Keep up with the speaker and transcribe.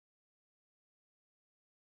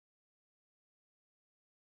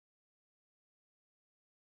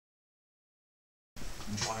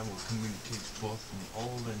The Bible communicates both in the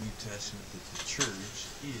Old and New Testament that the church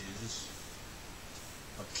is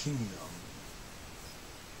a kingdom,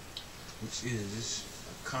 which is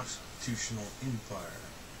a constitutional empire,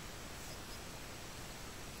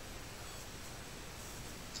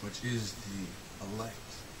 which is the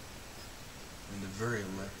elect, and the very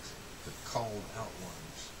elect, the called out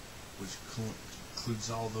ones, which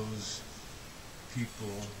includes all those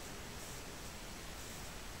people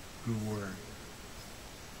who were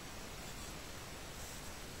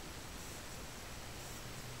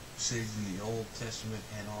saved in the Old Testament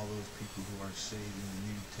and all those people who are saved in the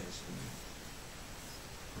New Testament,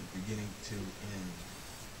 from beginning to end.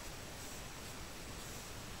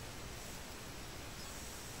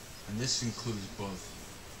 And this includes both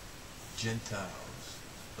Gentiles,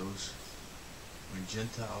 those, when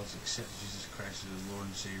Gentiles accept Jesus Christ as Lord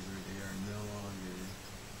and Savior, they are no longer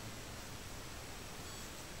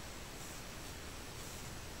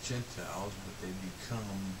Gentiles, but they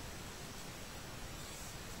become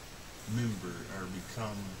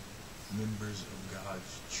members of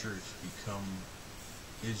God's church, become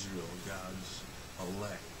Israel, God's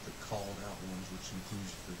elect, the called out ones, which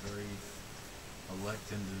includes the very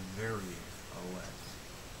elect and the very elect.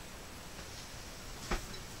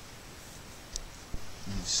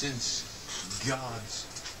 And since God's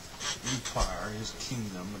empire, his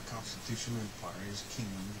kingdom, the constitutional empire, his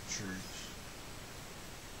kingdom, the church,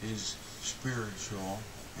 is spiritual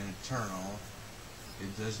and eternal,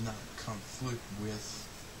 it does not conflict with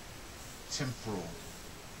temporal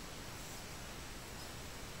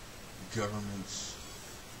governments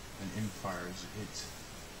and empires. It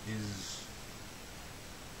is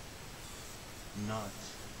not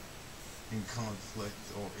in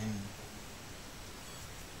conflict or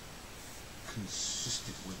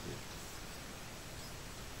inconsistent with it.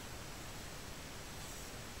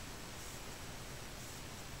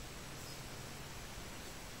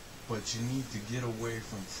 But you need to get away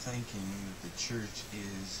from thinking that the church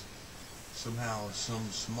is somehow some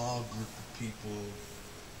small group of people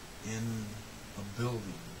in a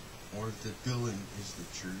building, or if the building is the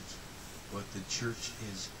church, but the church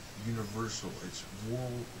is universal, it's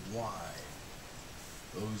worldwide.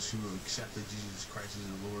 Those who have accepted Jesus Christ as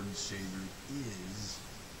the Lord and Savior is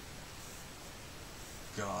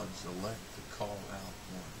God's elect, the called out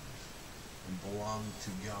ones, and belong to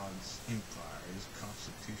God's empire, his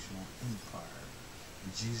constitutional empire.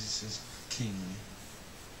 And Jesus is king,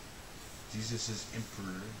 Jesus is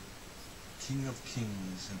emperor, king of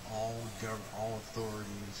kings, and all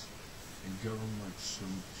authorities and governments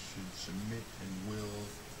should submit and will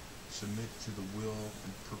submit to the will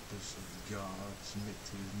and purpose of God, submit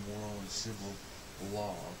to his moral and civil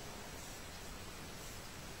law.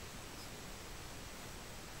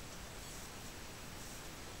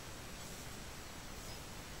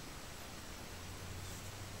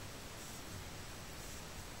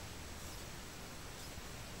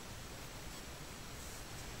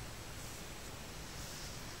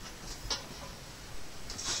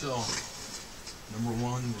 So, number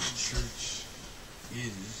one, the church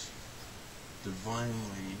is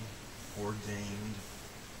divinely ordained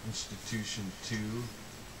institution. Two,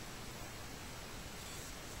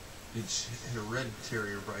 its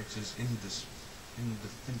hereditary rights is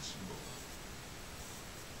indefensible.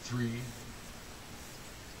 Three,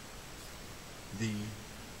 the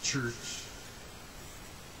church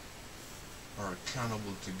are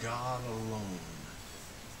accountable to God alone.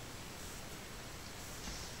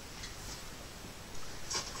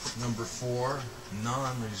 Number four,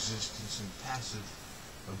 non-resistance and passive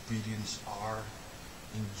obedience are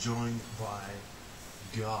enjoined by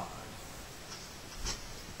God.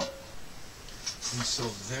 And so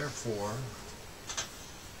therefore,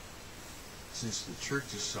 since the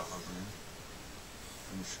church is sovereign,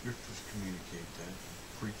 and the scriptures communicate that,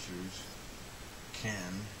 preachers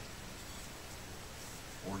can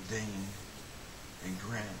ordain and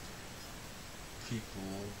grant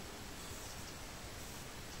people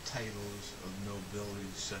titles of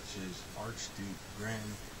nobility such as Archduke,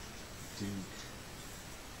 Grand Duke,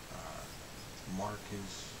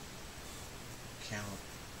 Marquis, Count,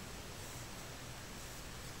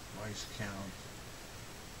 Viscount,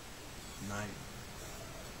 Knight,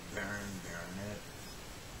 Baron, Baronet,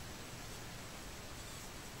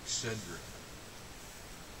 etc.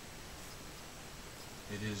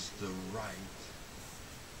 It is the right,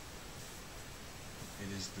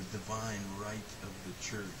 it is the divine right of the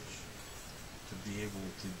church to be able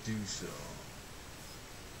to do so.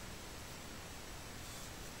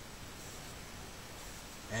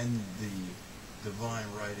 And the divine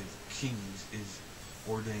right of kings is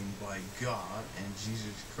ordained by God, and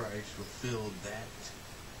Jesus Christ fulfilled that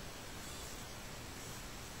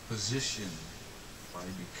position by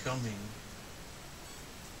becoming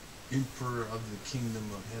Emperor of the kingdom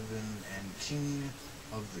of heaven and King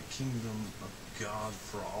of the kingdom of God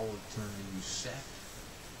for all eternity, who sat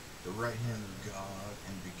at the right hand of God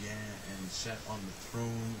and sat on the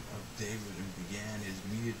throne of David and began his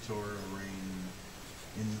mediatorial reign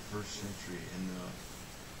in the first century. And the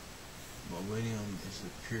millennium is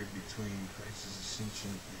the period between Christ's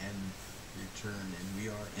ascension and return, and we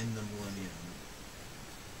are in the millennium.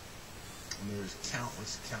 And there's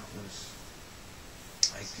countless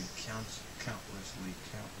I could countlessly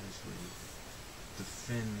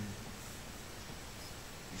defend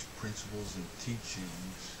these principles and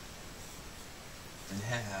teachings, and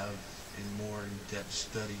have in more in-depth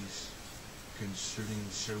studies concerning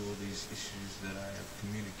several of these issues that I have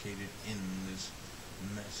communicated in this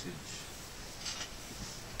message.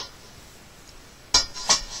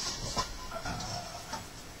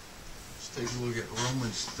 Take a look at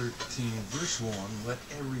Romans 13, verse 1. Let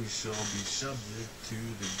every soul be subject to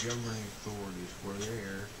the governing authorities,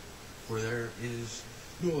 for there is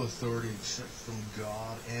no authority except from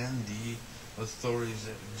God, and the authorities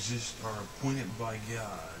that exist are appointed by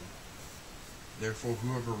God. Therefore,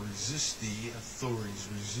 whoever resists the authorities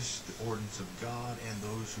resists the ordinance of God, and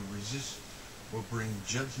those who resist will bring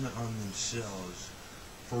judgment on themselves.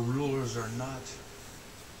 For rulers are not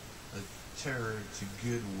a terror to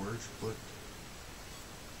good works, but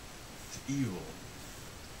to evil.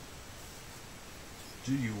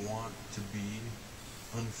 Do you want to be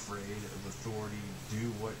unafraid of authority?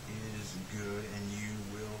 Do what is good, and you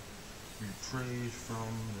will be praised from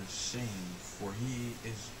the same, for he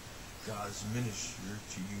is God's minister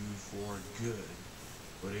to you for good.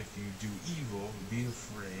 But if you do evil, be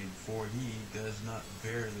afraid, for he does not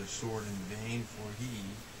bear the sword in vain, for he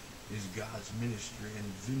is God's minister and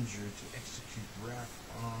avenger to execute wrath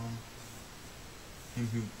on him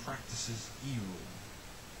who practices evil.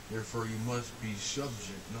 Therefore you must be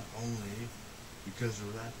subject, not only because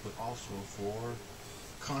of that, but also for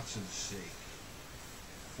conscience sake.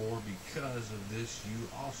 For because of this you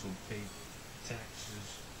also pay taxes,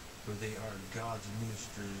 for they are God's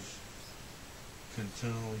ministers,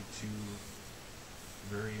 continually to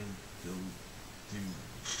varying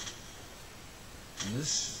dues. And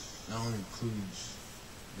this not only includes,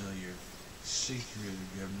 your sacred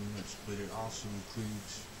governments, but it also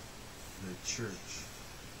includes the church.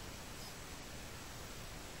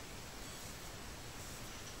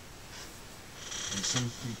 And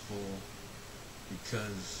some people,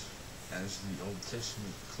 because as the Old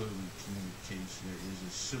Testament clearly communicates, there is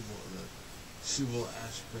a civil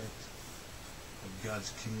aspect of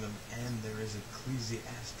God's kingdom, and there is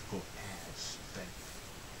ecclesiastical aspect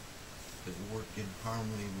that work in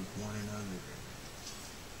harmony with one another.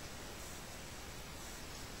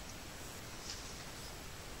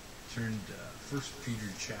 Turn to 1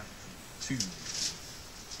 Peter chapter 2.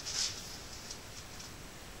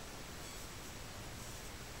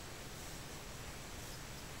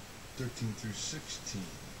 through 16.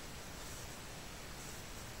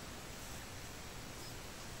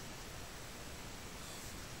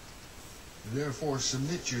 Therefore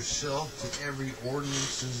submit yourself to every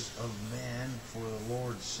ordinances of man for the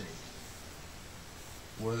Lord's sake,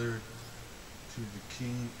 whether to the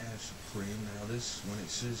king as supreme. Now this, when it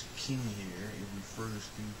says king here, it refers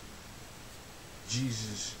to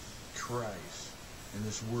Jesus Christ. And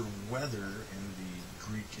this word whether in the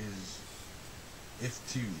Greek is if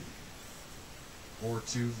to, or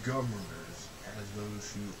to governors, as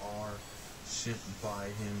those who are sent by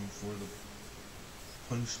him for the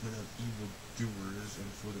punishment of evildoers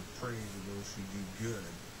and for the praise of those who do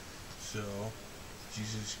good. So,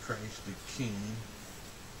 Jesus Christ the King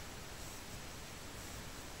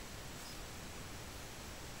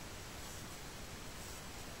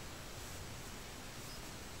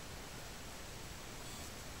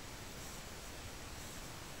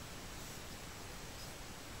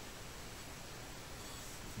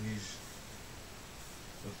these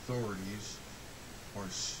authorities, or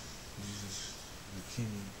Jesus the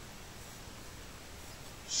King,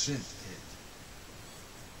 sent it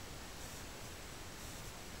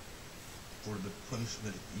for the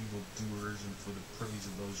punishment of evildoers and for the praise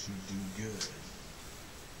of those who do good.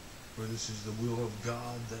 For this is the will of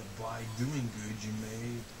God, that by doing good you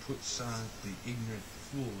may put silent the ignorant,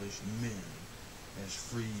 foolish men, as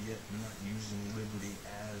free, yet not using liberty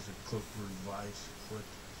as a cloak for vice, but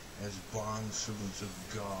as bond servants of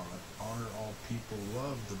God. Honor all people,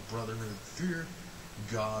 love the brotherhood, fear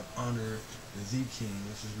God, honor the King.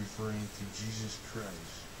 This is referring to Jesus Christ.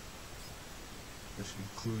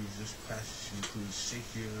 This passage includes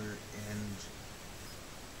secular and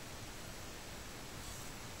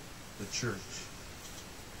the church.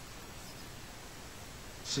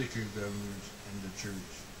 Secular governors and the church.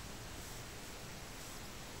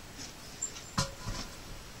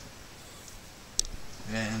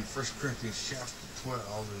 And 1 Corinthians chapter 12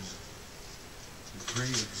 is a great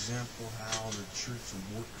example how the church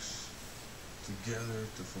works together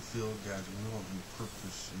to fulfill God's will and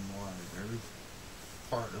purpose in life. Every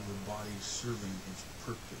part of the body serving its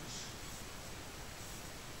purpose.